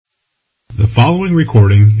The following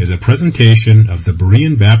recording is a presentation of the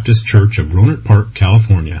Berean Baptist Church of Rohnert Park,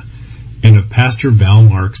 California, and of Pastor Val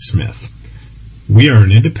Mark Smith. We are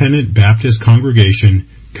an independent Baptist congregation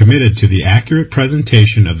committed to the accurate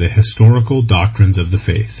presentation of the historical doctrines of the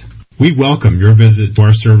faith. We welcome your visit to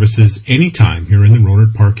our services anytime here in the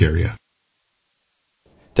Rohnert Park area.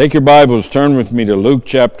 Take your Bibles, turn with me to Luke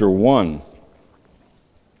chapter 1.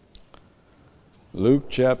 Luke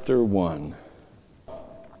chapter 1.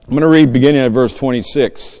 I'm going to read beginning at verse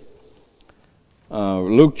 26.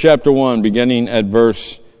 Luke chapter 1, beginning at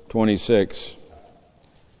verse 26.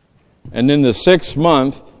 And in the 6th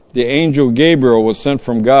month, the angel Gabriel was sent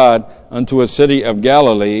from God unto a city of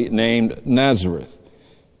Galilee named Nazareth,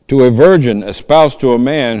 to a virgin espoused to a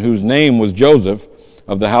man whose name was Joseph,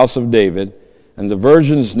 of the house of David, and the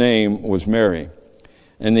virgin's name was Mary.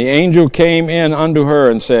 And the angel came in unto her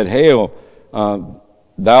and said, Hail,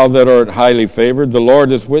 thou that art highly favored, the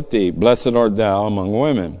Lord is with thee. Blessed art thou among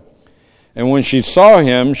women. And when she saw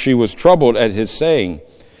him, she was troubled at his saying,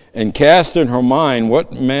 and cast in her mind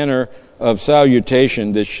what manner of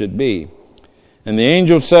salutation this should be. And the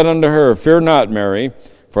angel said unto her, Fear not, Mary,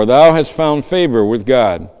 for thou hast found favor with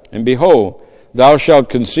God. And behold, thou shalt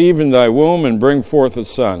conceive in thy womb, and bring forth a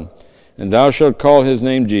son, and thou shalt call his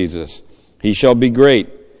name Jesus. He shall be great,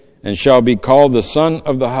 and shall be called the Son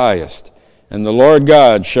of the Highest. And the Lord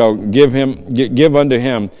God shall give unto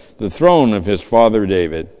him the throne of his father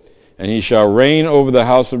David, and he shall reign over the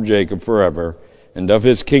house of Jacob forever, and of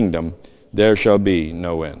his kingdom there shall be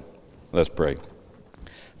no end. Let's pray.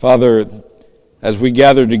 Father, as we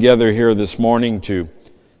gather together here this morning to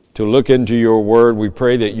look into your word, we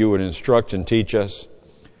pray that you would instruct and teach us.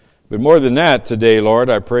 But more than that today, Lord,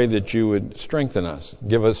 I pray that you would strengthen us.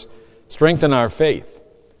 Strengthen our faith.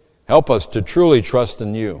 Help us to truly trust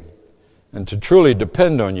in you, and to truly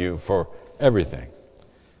depend on you for everything.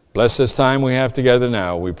 Bless this time we have together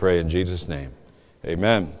now, we pray in Jesus' name.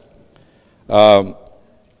 Amen.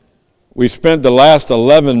 We spent the last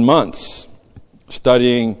 11 months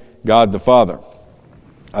studying God the Father.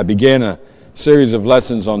 I began a series of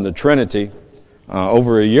lessons on the Trinity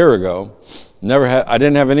over a year ago. I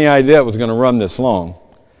didn't have any idea it was going to run this long.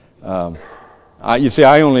 You see,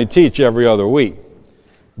 I only teach every other week.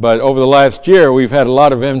 But over the last year, we've had a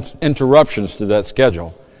lot of interruptions to that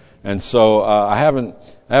schedule. And so I haven't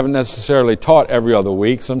necessarily taught every other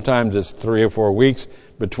week. Sometimes it's 3 or 4 weeks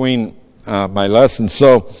between my lessons.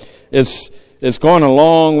 So it's gone a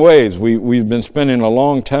long ways. We've been spending a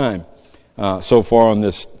long time so far on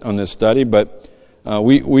this study. But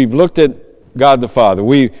we've looked at God the Father.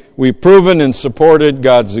 We've proven and supported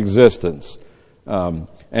God's existence.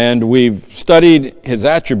 And we've studied his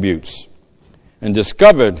attributes and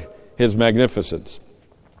discovered his magnificence.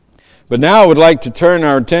 But now I would like to turn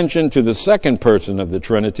our attention to the second person of the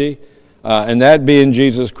Trinity, and that being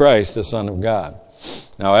Jesus Christ, the Son of God.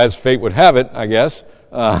 Now, as fate would have it, I guess,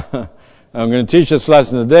 I'm going to teach this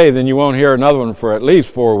lesson today, then you won't hear another one for at least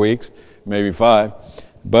 4 weeks, maybe 5.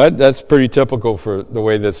 But that's pretty typical for the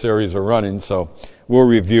way this series are running, so we'll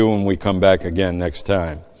review when we come back again next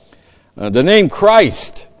time. The name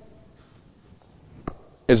Christ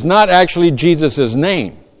is not actually Jesus'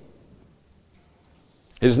 name.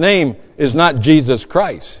 His name is not Jesus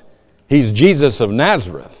Christ. He's Jesus of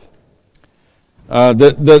Nazareth.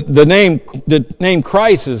 The name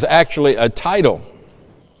Christ is actually a title.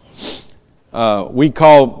 We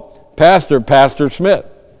call Pastor Smith.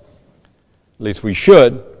 At least we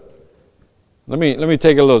should. Let me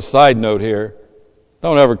take a little side note here.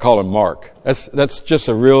 Don't ever call him Mark. That's just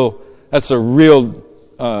a real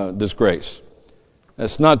disgrace.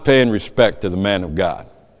 That's not paying respect to the man of God.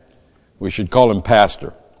 We should call him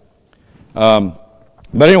Pastor. But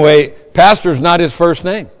anyway, Pastor's not his first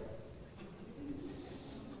name.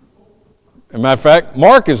 As a matter of fact,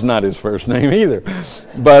 Mark is not his first name either.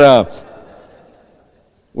 But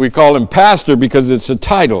we call him Pastor because it's a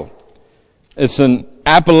title. It's an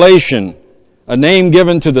appellation, a name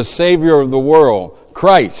given to the Savior of the world,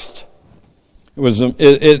 Christ.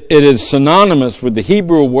 It is synonymous with the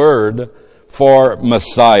Hebrew word for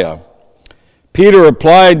Messiah. Peter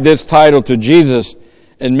applied this title to Jesus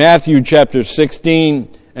in Matthew chapter 16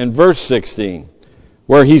 and verse 16,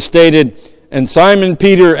 where he stated, And Simon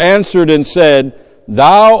Peter answered and said,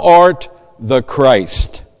 Thou art the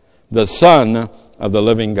Christ, the Son of the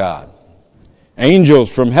living God.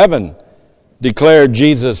 Angels from heaven declared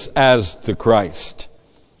Jesus as the Christ.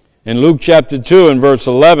 In Luke chapter 2 and verse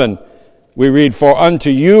 11, we read, For unto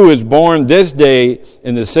you is born this day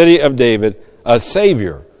in the city of David a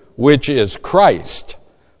Savior, which is Christ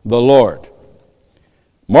the Lord.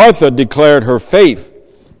 Martha declared her faith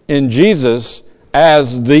in Jesus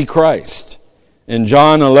as the Christ. In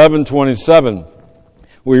John 11:27,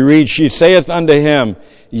 we read, She saith unto him,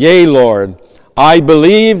 Yea, Lord, I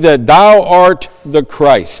believe that thou art the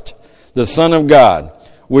Christ, the Son of God,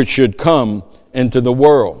 which should come into the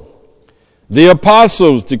world. The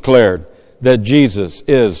apostles declared that Jesus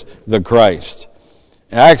is the Christ.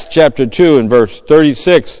 Acts chapter 2 and verse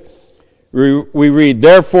 36, we read,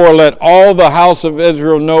 Therefore let all the house of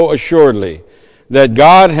Israel know assuredly that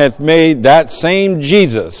God hath made that same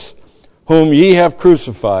Jesus, whom ye have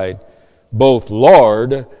crucified, both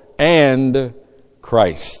Lord and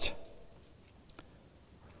Christ.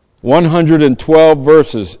 112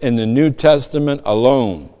 verses in the New Testament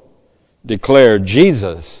alone declare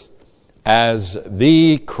Jesus as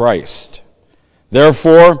the Christ.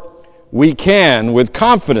 Therefore, we can, with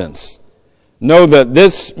confidence, know that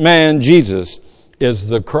this man, Jesus, is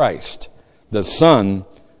the Christ, the Son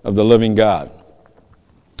of the living God.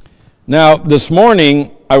 Now, this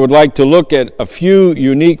morning, I would like to look at a few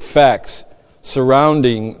unique facts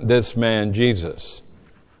surrounding this man, Jesus.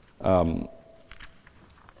 Number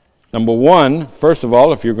one, first of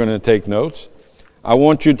all, if you're going to take notes, I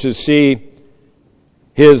want you to see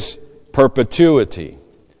his perpetuity.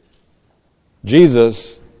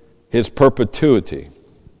 Jesus, his perpetuity.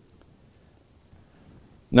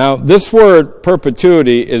 Now, this word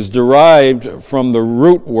perpetuity is derived from the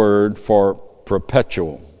root word for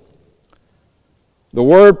perpetual. The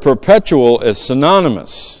word perpetual is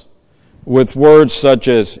synonymous with words such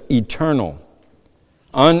as eternal,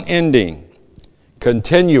 unending,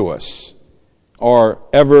 continuous, or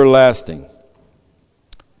everlasting.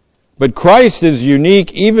 But Christ is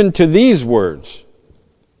unique even to these words,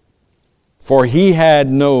 for he had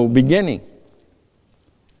no beginning.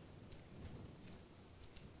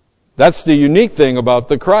 That's the unique thing about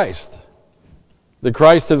the Christ. The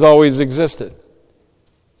Christ has always existed.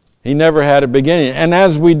 He never had a beginning. And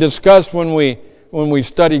as we discussed when we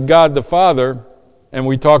studied God the Father, and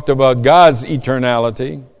we talked about God's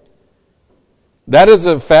eternality, that is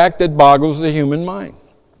a fact that boggles the human mind.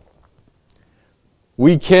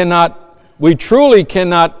 We truly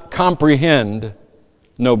cannot comprehend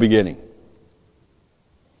no beginning.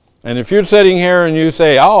 And if you're sitting here and you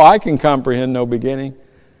say, oh, I can comprehend no beginning,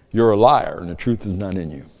 you're a liar and the truth is not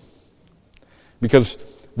in you. Because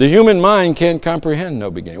the human mind can't comprehend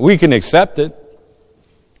no beginning. We can accept it.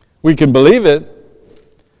 We can believe it,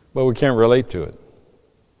 but we can't relate to it.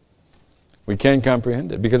 We can't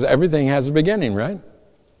comprehend it because everything has a beginning, right?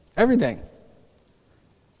 Everything.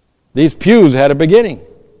 These pews had a beginning.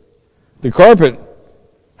 The carpet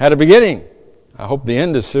had a beginning. I hope the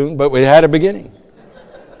end is soon, but it had a beginning.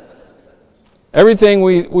 Everything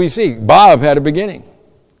we see. Bob had a beginning.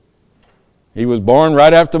 He was born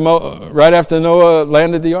right after Noah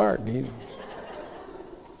landed the ark.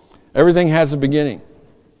 Everything has a beginning.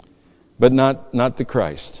 But not the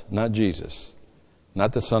Christ, not Jesus,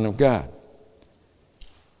 not the Son of God.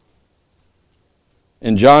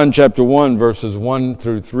 In John chapter 1, verses 1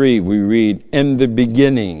 through 3, we read, In the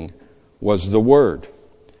beginning was the Word,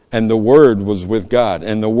 and the Word was with God,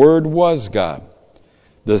 and the Word was God.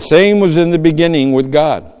 The same was in the beginning with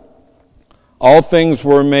God. All things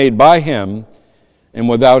were made by Him, and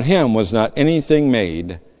without Him was not anything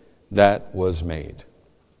made that was made.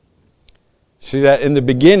 See that in the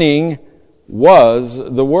beginning was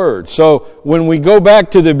the Word. So when we go back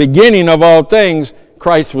to the beginning of all things,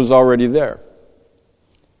 Christ was already there.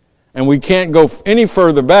 And we can't go any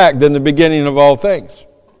further back than the beginning of all things.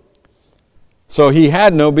 So He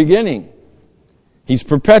had no beginning. He's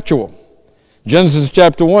perpetual. Genesis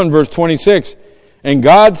chapter 1, verse 26, And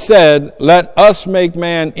God said, Let us make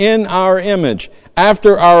man in our image,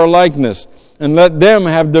 after our likeness, and let them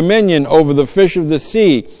have dominion over the fish of the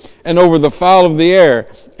sea, and over the fowl of the air,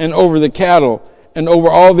 and over the cattle, and over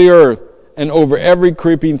all the earth, and over every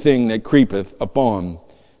creeping thing that creepeth upon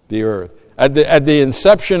the earth. At the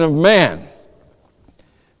inception of man,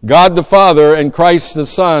 God the Father and Christ the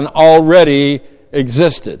Son already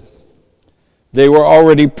existed. They were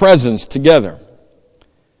already present together.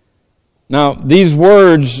 Now, these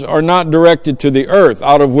words are not directed to the earth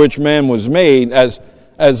out of which man was made as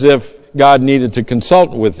if God needed to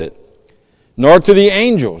consult with it, nor to the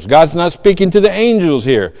angels. God's not speaking to the angels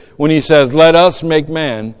here when He says, Let us make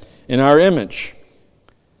man in our image.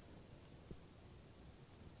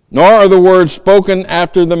 Nor are the words spoken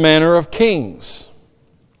after the manner of kings.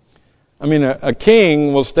 I mean, a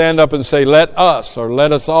king will stand up and say, Let us, or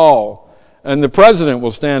let us all. And the president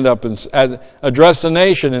will stand up and address the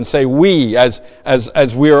nation and say, we, as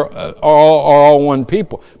we are all one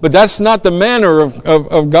people. But that's not the manner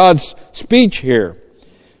of God's speech here.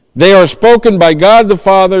 They are spoken by God the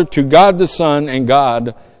Father to God the Son and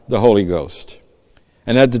God the Holy Ghost.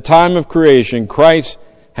 And at the time of creation, Christ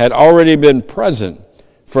had already been present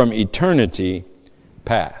from eternity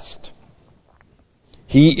past.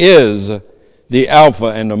 He is the Alpha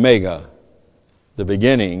and Omega, the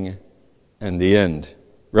beginning and the end.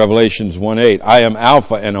 Revelations 1:8, I am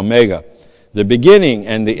Alpha and Omega, the beginning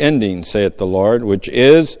and the ending, saith the Lord, which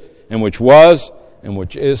is, and which was, and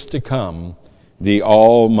which is to come, the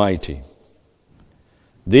Almighty.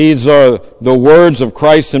 These are the words of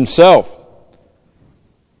Christ himself,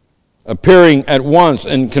 appearing at once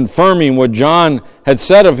and confirming what John had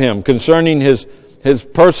said of him concerning his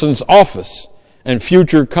person's office and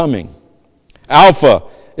future coming. Alpha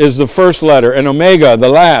is the first letter, and Omega the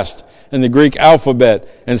last in the Greek alphabet,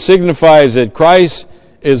 and signifies that Christ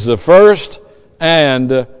is the first and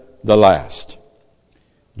the last.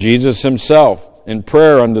 Jesus himself, in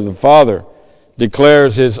prayer unto the Father,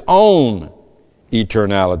 declares his own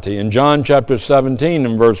eternality. In John chapter 17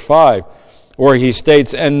 and verse 5, where he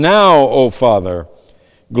states, And now, O Father,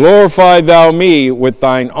 glorify thou me with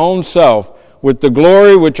thine own self, with the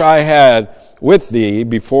glory which I had with thee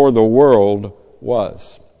before the world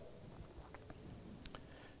was.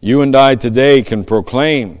 You and I today can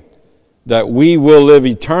proclaim that we will live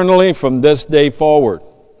eternally from this day forward.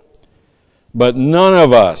 But none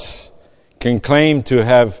of us can claim to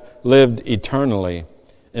have lived eternally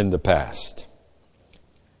in the past.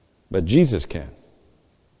 But Jesus can.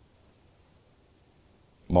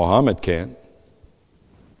 Muhammad can't.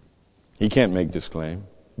 He can't make this claim.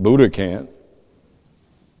 Buddha can't.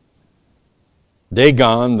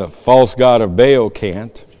 Dagon, the false god of Baal,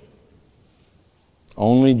 can't.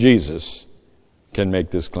 Only Jesus can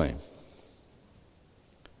make this claim.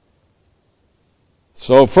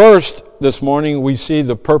 So first, this morning, we see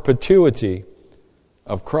the perpetuity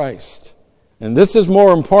of Christ. And this is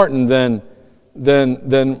more important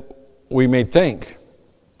than we may think.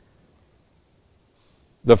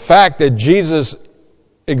 The fact that Jesus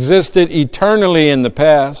existed eternally in the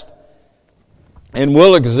past and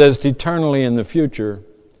will exist eternally in the future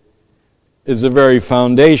is the very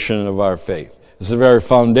foundation of our faith. It's the very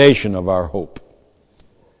foundation of our hope.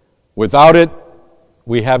 Without it,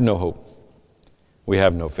 we have no hope. We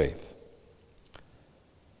have no faith.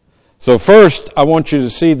 So first, I want you to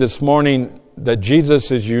see this morning that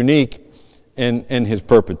Jesus is unique in his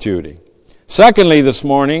perpetuity. Secondly, this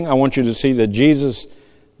morning, I want you to see that Jesus,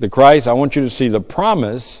 the Christ, I want you to see the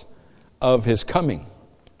promise of his coming.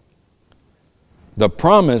 The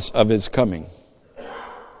promise of his coming.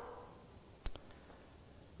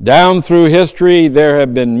 Down through history, there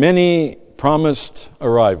have been many promised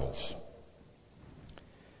arrivals.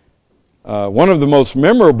 One of the most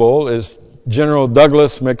memorable is General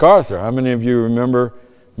Douglas MacArthur. How many of you remember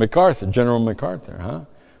MacArthur, General MacArthur? Huh?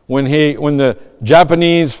 When the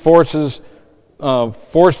Japanese forces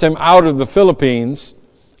forced him out of the Philippines,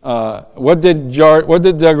 what did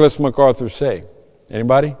Douglas MacArthur say?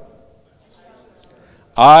 Anybody?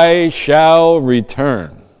 I shall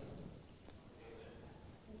return.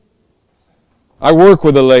 I work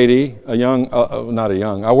with a lady,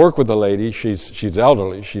 I work with a lady, she's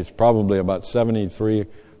elderly, she's probably about 73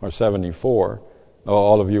 or 74. Oh,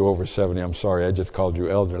 all of you over 70, I'm sorry, I just called you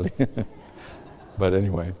elderly. But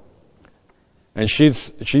anyway. And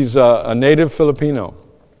she's a native Filipino.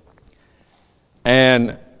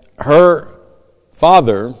 And her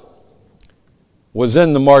father was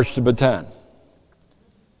in the March to Bataan.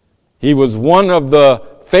 He was one of the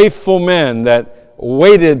faithful men that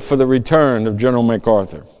waited for the return of General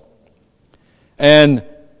MacArthur. And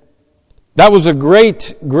that was a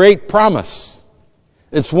great, great promise.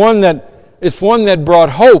 It's one that brought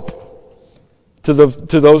hope to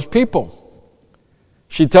those people.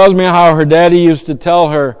 She tells me how her daddy used to tell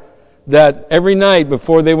her that every night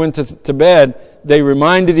before they went to bed, they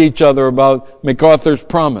reminded each other about MacArthur's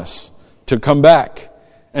promise to come back,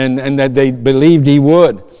 and that they believed he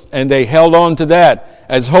would. And they held on to that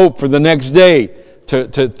as hope for the next day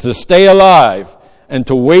to stay alive and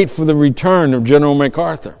to wait for the return of General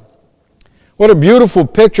MacArthur. What a beautiful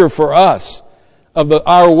picture for us of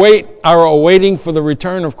our awaiting for the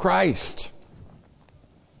return of Christ.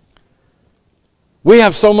 We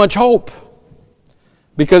have so much hope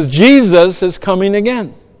because Jesus is coming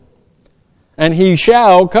again. And he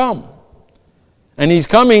shall come. And he's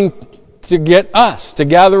coming to get us, to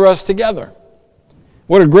gather us together.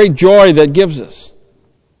 What a great joy that gives us.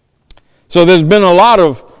 So there's been a lot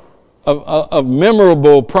of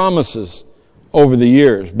memorable promises over the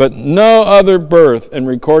years, but no other birth in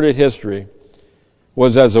recorded history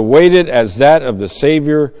was as awaited as that of the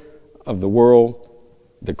Savior of the world,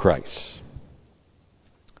 the Christ.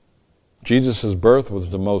 Jesus' birth was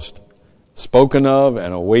the most spoken of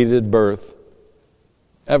and awaited birth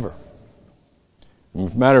ever.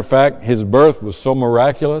 As a matter of fact, his birth was so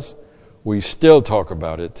miraculous, we still talk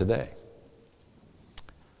about it today.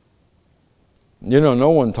 You know, no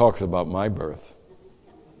one talks about my birth.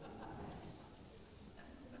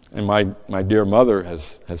 And my dear mother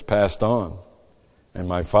has passed on. And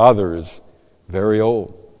my father is very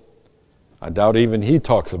old. I doubt even he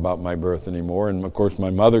talks about my birth anymore. And of course, my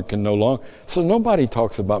mother can no longer. So nobody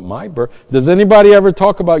talks about my birth. Does anybody ever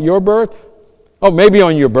talk about your birth? Oh, maybe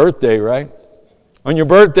on your birthday, right? On your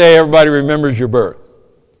birthday, everybody remembers your birth.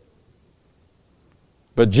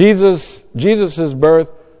 But Jesus' birth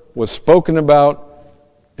was spoken about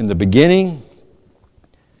in the beginning,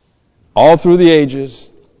 all through the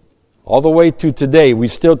ages, all the way to today. We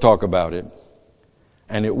still talk about it.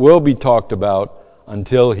 And it will be talked about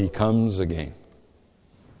until he comes again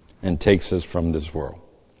and takes us from this world.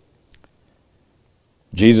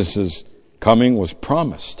 Jesus' coming was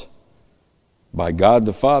promised by God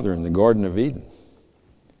the Father in the Garden of Eden.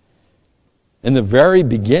 In the very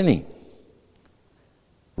beginning,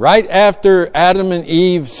 right after Adam and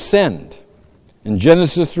Eve sinned, in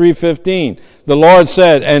Genesis 3:15, the Lord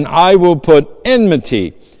said, "And I will put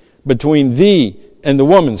enmity between thee and the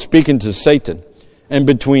woman," speaking to Satan, "and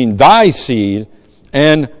between thy seed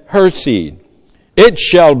and her seed. It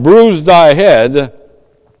shall bruise thy head,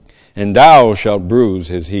 and thou shalt bruise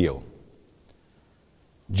his heel."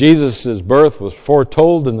 Jesus' birth was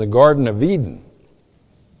foretold in the Garden of Eden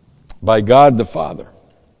by God the Father.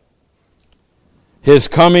 His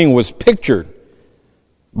coming was pictured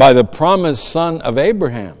by the promised son of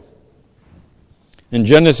Abraham. In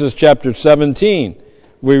Genesis chapter 17,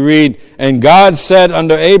 we read, "And God said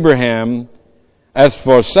unto Abraham, As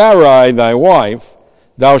for Sarai thy wife,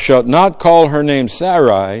 thou shalt not call her name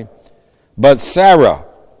Sarai, but Sarah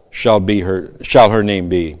shall her name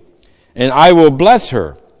be. And I will bless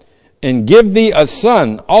her, and give thee a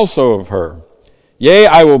son also of her. Yea,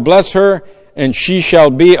 I will bless her, and she shall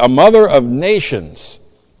be a mother of nations.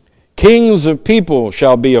 Kings of people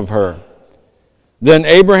shall be of her." Then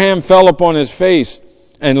Abraham fell upon his face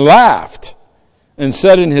and laughed, and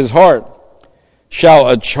said in his heart, "Shall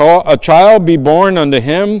a child be born unto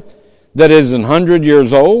him that is 100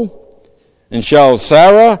 years old? And shall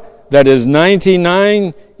Sarah that is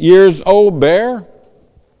 99 years old bear?"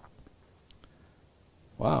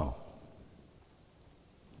 Wow.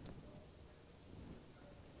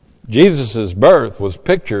 Jesus' birth was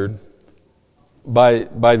pictured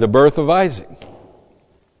by the birth of Isaac.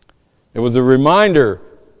 It was a reminder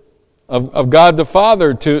of God the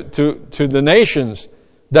Father to the nations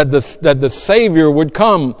that the Savior would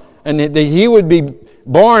come and that he would be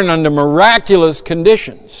born under miraculous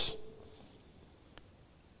conditions.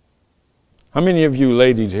 How many of you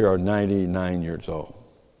ladies here are 99 years old?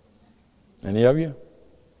 Any of you?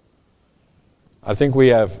 I think we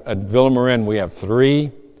have, at Villa Marin, we have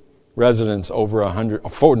 3 residents over 100,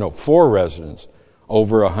 4 residents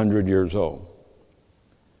over 100 years old.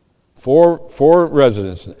 Four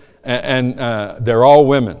residents, and they're all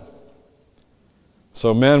women.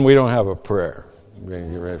 So men, we don't have a prayer. We're going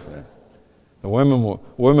to get ready for that. The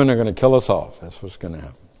women are going to kill us off. That's what's going to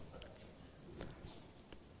happen.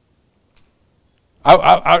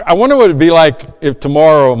 I wonder what it'd be like if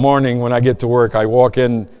tomorrow morning when I get to work, I walk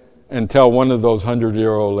in and tell one of those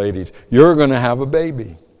 100-year-old ladies, "You're going to have a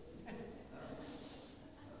baby."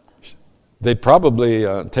 They'd probably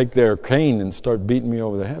take their cane and start beating me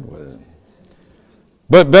over the head with it.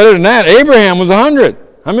 But better than that, Abraham was 100.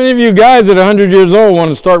 How many of you guys at 100 years old want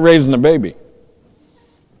to start raising a baby?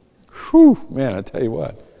 Whew, man, I tell you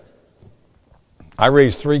what. I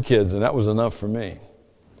raised 3 kids, and that was enough for me.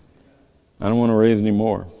 I don't want to raise any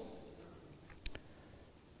more.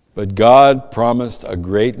 But God promised a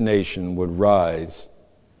great nation would rise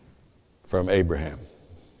from Abraham.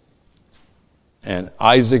 And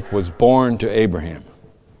Isaac was born to Abraham.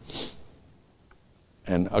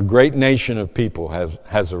 And a great nation of people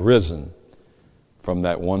has arisen from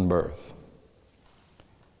that one birth.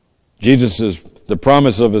 The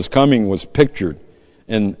promise of his coming was pictured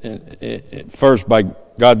in first by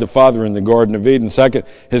God the Father in the Garden of Eden. Second,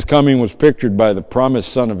 his coming was pictured by the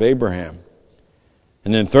promised son of Abraham.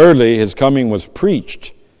 And then thirdly, his coming was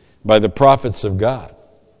preached by the prophets of God.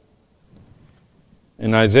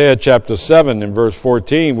 In Isaiah chapter 7 and verse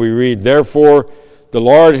 14, we read, "Therefore the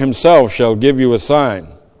Lord himself shall give you a sign.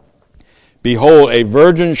 Behold, a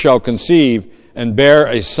virgin shall conceive and bear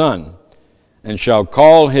a son, and shall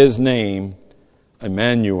call his name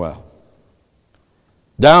Emmanuel."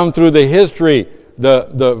 Down through the history,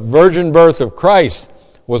 the virgin birth of Christ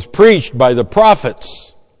was preached by the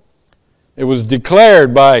prophets. It was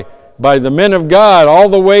declared by the men of God all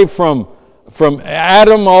the way from from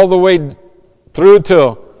Adam all the way through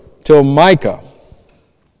till Micah.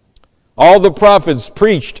 All the prophets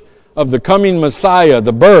preached of the coming Messiah,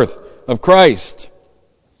 the birth of Christ.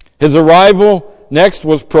 His arrival next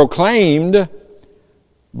was proclaimed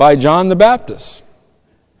by John the Baptist.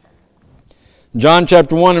 John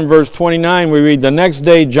chapter 1 and verse 29 we read, "The next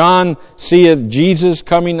day John seeth Jesus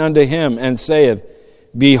coming unto him, and saith,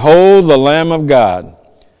 Behold the Lamb of God,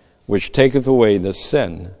 which taketh away the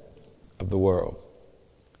sin of the world."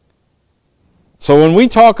 So when we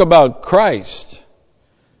talk about Christ,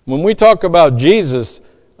 when we talk about Jesus,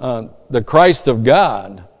 the Christ of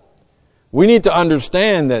God, we need to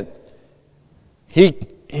understand that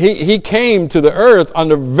He came to the earth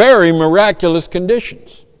under very miraculous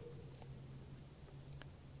conditions.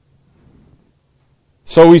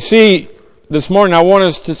 So we see this morning, I want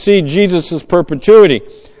us to see Jesus' perpetuity.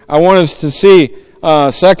 I want us to see,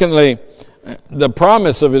 secondly, the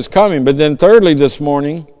promise of His coming. But then thirdly this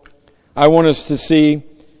morning, I want us to see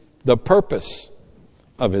the purpose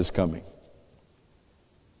of His coming.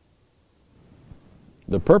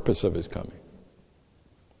 The purpose of His coming.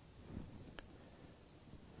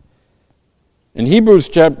 In Hebrews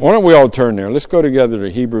chapter, why don't we all turn there? Let's go together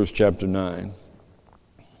to Hebrews chapter 9.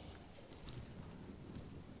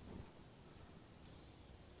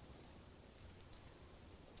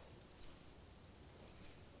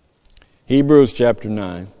 Hebrews chapter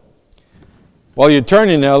 9. While you're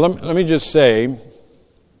turning now, let me just say,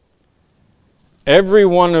 every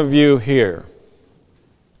one of you here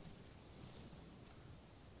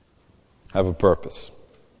have a purpose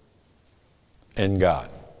in God.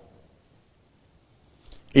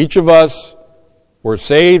 Each of us were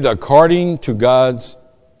saved according to God's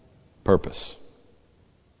purpose.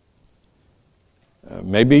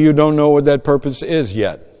 Maybe you don't know what that purpose is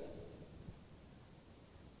yet.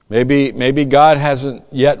 Maybe God hasn't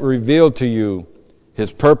yet revealed to you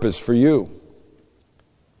His purpose for you.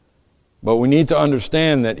 But we need to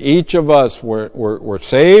understand that each of us were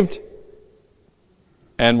saved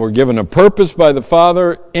and were given a purpose by the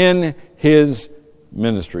Father in His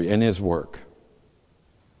ministry, in His work.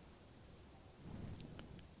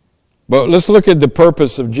 But let's look at the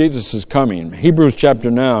purpose of Jesus' coming. Hebrews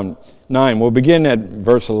chapter 9. We'll begin at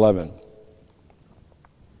verse 11.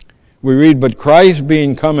 We read, "But Christ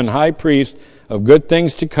being come an high priest of good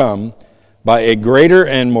things to come, by a greater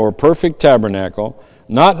and more perfect tabernacle,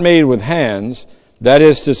 not made with hands, that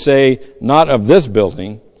is to say, not of this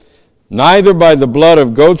building, neither by the blood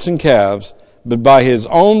of goats and calves, but by His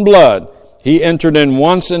own blood He entered in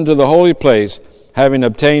once into the holy place, having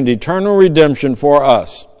obtained eternal redemption for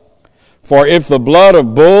us. For if the blood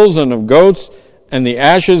of bulls and of goats and the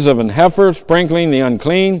ashes of an heifer sprinkling the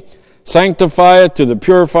unclean sanctifieth to the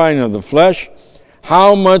purifying of the flesh,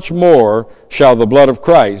 how much more shall the blood of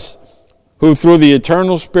Christ, who through the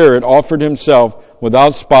eternal Spirit offered Himself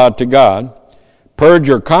without spot to God, purge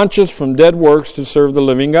your conscience from dead works to serve the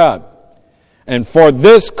living God? And for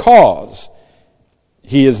this cause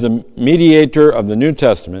He is the mediator of the New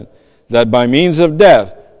Testament, that by means of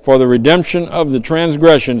death, for the redemption of the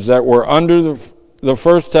transgressions that were under the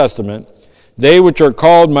first testament, they which are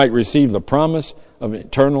called might receive the promise of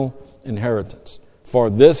eternal inheritance. For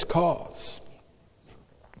this cause.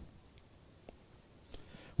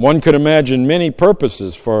 One could imagine many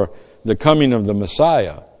purposes for the coming of the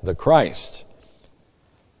Messiah, the Christ.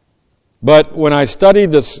 But when I study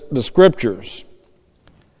the Scriptures,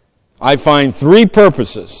 I find three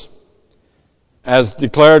purposes as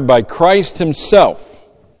declared by Christ Himself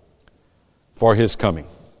for His coming.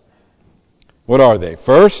 What are they?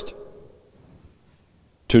 First,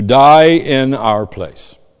 to die in our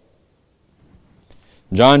place.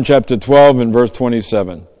 John chapter 12 and verse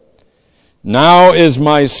 27. Now is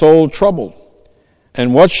my soul troubled,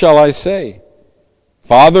 and what shall I say?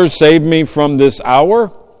 Father, save me from this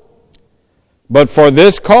hour? But for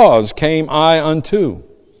this cause came I unto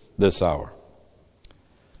this hour.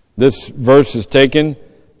 This verse is taken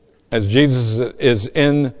as Jesus is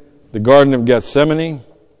in the Garden of Gethsemane,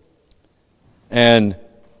 and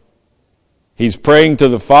He's praying to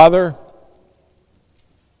the Father.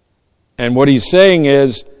 And what He's saying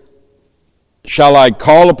is, shall I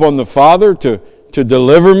call upon the Father to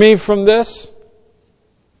deliver me from this?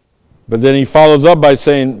 But then He follows up by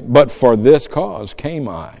saying, but for this cause came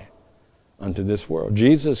I unto this world.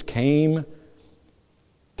 Jesus came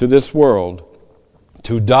to this world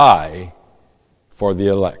to die for the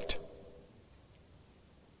elect.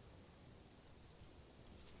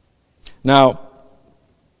 Now,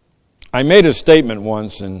 I made a statement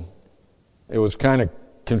once, and it was kind of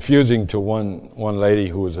confusing to one lady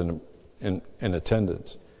who was in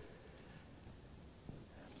attendance.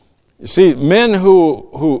 You see, men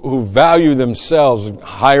who value themselves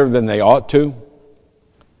higher than they ought to,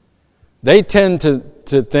 they tend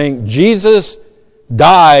to think Jesus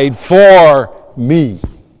died for me.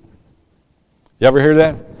 You ever hear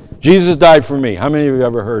that? Jesus died for me. How many of you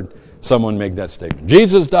ever heard someone make that statement?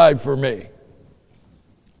 Jesus died for me.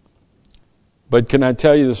 But can I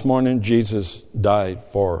tell you this morning, Jesus died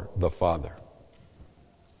for the Father.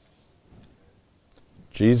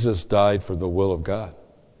 Jesus died for the will of God.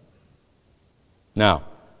 Now,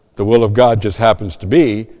 the will of God just happens to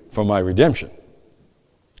be for my redemption.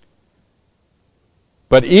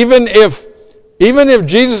 But even if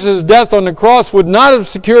Jesus' death on the cross would not have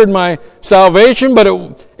secured my salvation, but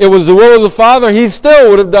it was the will of the Father, He still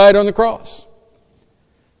would have died on the cross.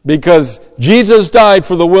 Because Jesus died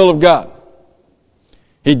for the will of God.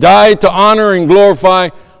 He died to honor and glorify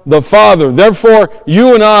the Father. Therefore,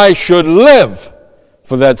 you and I should live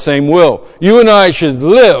for that same will. You and I should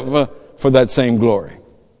live for that same glory.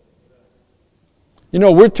 You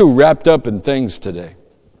know, we're too wrapped up in things today.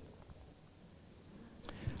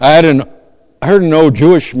 I heard an old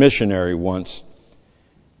Jewish missionary once,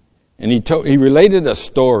 and he related a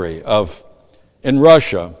story of, in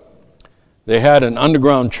Russia, they had an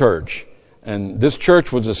underground church, and this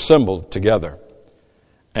church was assembled together.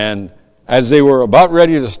 And as they were about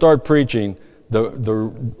ready to start preaching,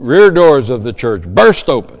 the rear doors of the church burst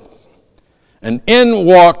open, and in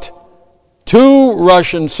walked 2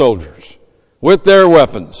 Russian soldiers with their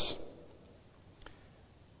weapons.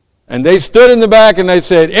 And they stood in the back and they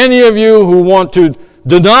said, any of you who want to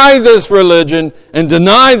deny this religion and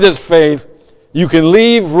deny this faith, you can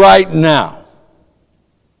leave right now.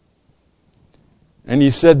 And he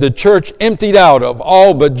said the church emptied out of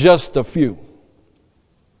all but just a few.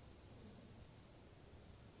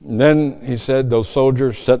 And then he said those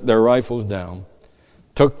soldiers set their rifles down,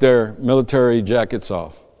 took their military jackets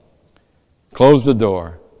off, closed the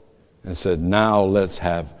door, and said, now let's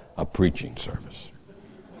have a preaching service.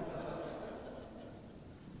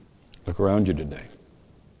 Look around you today.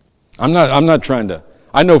 I'm not trying to,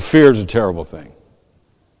 I know fear is a terrible thing.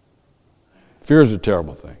 Fear is a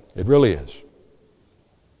terrible thing. It really is.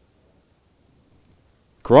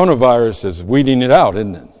 Coronavirus is weeding it out,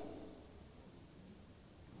 isn't it?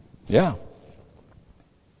 Yeah.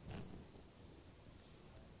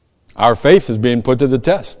 Our faith is being put to the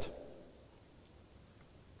test.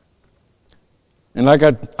 And like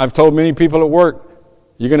I've told many people at work,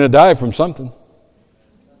 you're going to die from something.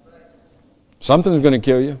 Something's going to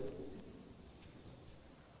kill you.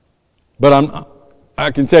 But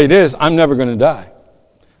I can tell you this, I'm never going to die.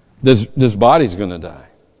 This body's going to die.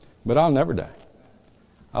 But I'll never die.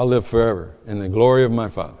 I'll live forever in the glory of my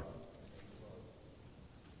Father.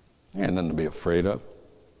 Ain't nothing to be afraid of.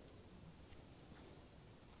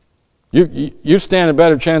 You stand a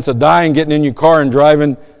better chance of dying getting in your car and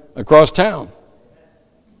driving across town.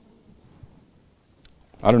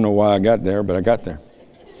 I don't know why I got there, but I got there.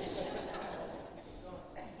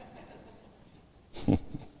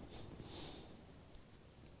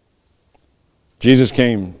 Jesus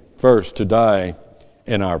came first to die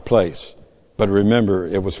in our place. But remember,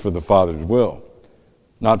 it was for the Father's will,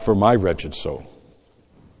 not for my wretched soul.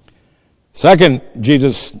 Second,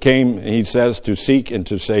 Jesus came, he says, to seek and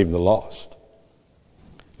to save the lost.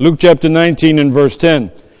 Luke chapter 19 and verse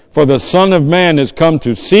 10. For the Son of Man is come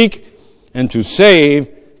to seek and to save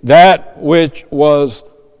that which was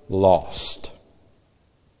lost.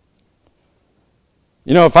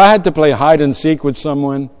 You know, if I had to play hide and seek with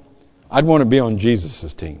someone, I'd want to be on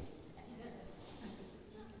Jesus' team.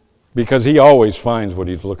 Because he always finds what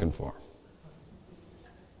he's looking for.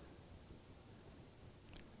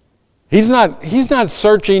 He's not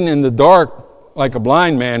searching in the dark like a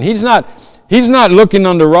blind man. He's not looking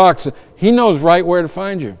under rocks. He knows right where to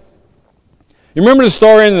find you. You remember the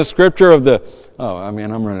story in the scripture of I'm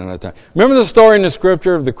running out of time. Remember the story in the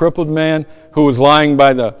scripture of the crippled man who was lying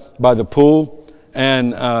by the pool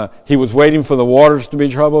and he was waiting for the waters to be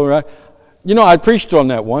troubled, right? You know, I preached on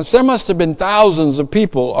that once. There must have been thousands of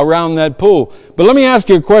people around that pool. But let me ask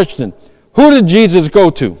you a question. Who did Jesus go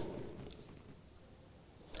to?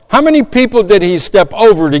 How many people did he step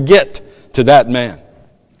over to get to that man?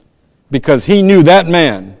 Because he knew that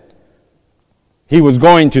man. He was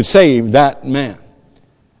going to save that man.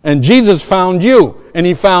 And Jesus found you, and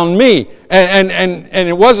he found me. And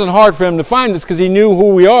it wasn't hard for him to find us because he knew who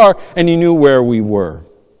we are and he knew where we were.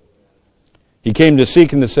 He came to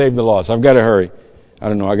seek and to save the lost. I've got to hurry. I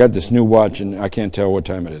don't know. I got this new watch and I can't tell what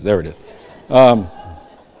time it is. There it is.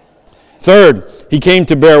 Third, he came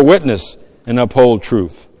to bear witness and uphold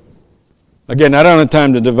truth. Again, I don't have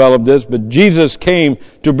time to develop this, but Jesus came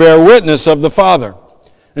to bear witness of the Father.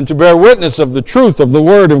 and to bear witness of the truth of the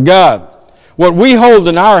Word of God. What we hold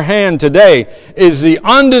in our hand today is the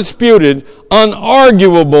undisputed,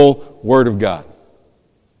 unarguable Word of God.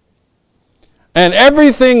 And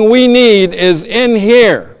everything we need is in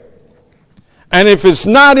here. And if it's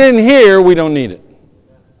not in here, we don't need it.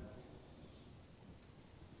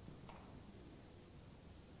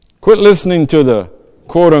 Quit listening to the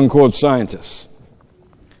quote-unquote scientists,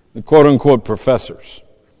 the quote-unquote professors.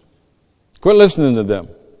 Quit listening to them.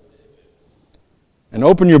 And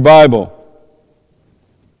open your Bible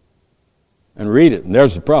and read it. And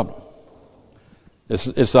there's the problem.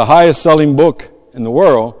 It's the highest selling book in the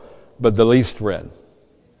world, but the least read.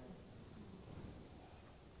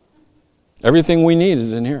 Everything we need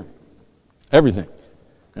is in here. Everything.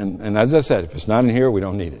 And as I said, if it's not in here, we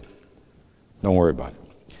don't need it. Don't worry about it.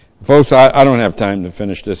 Folks, I don't have time to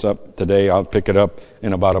finish this up today. I'll pick it up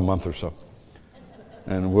in about a month or so.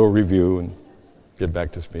 And we'll review and get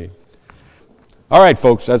back to speed. All right,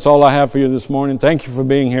 folks, that's all I have for you this morning. Thank you for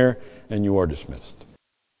being here, and you are dismissed.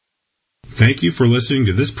 Thank you for listening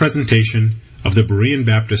to this presentation of the Berean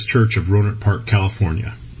Baptist Church of Rohnert Park,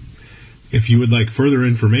 California. If you would like further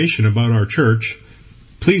information about our church,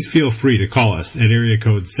 please feel free to call us at area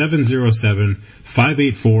code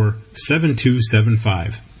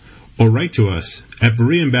 707-584-7275 or write to us at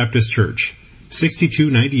Berean Baptist Church,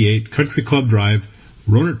 6298 Country Club Drive,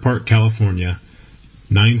 Rohnert Park, California,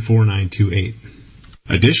 94928.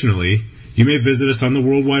 Additionally, you may visit us on the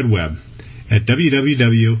World Wide Web at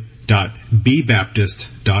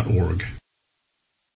www.bbaptist.org.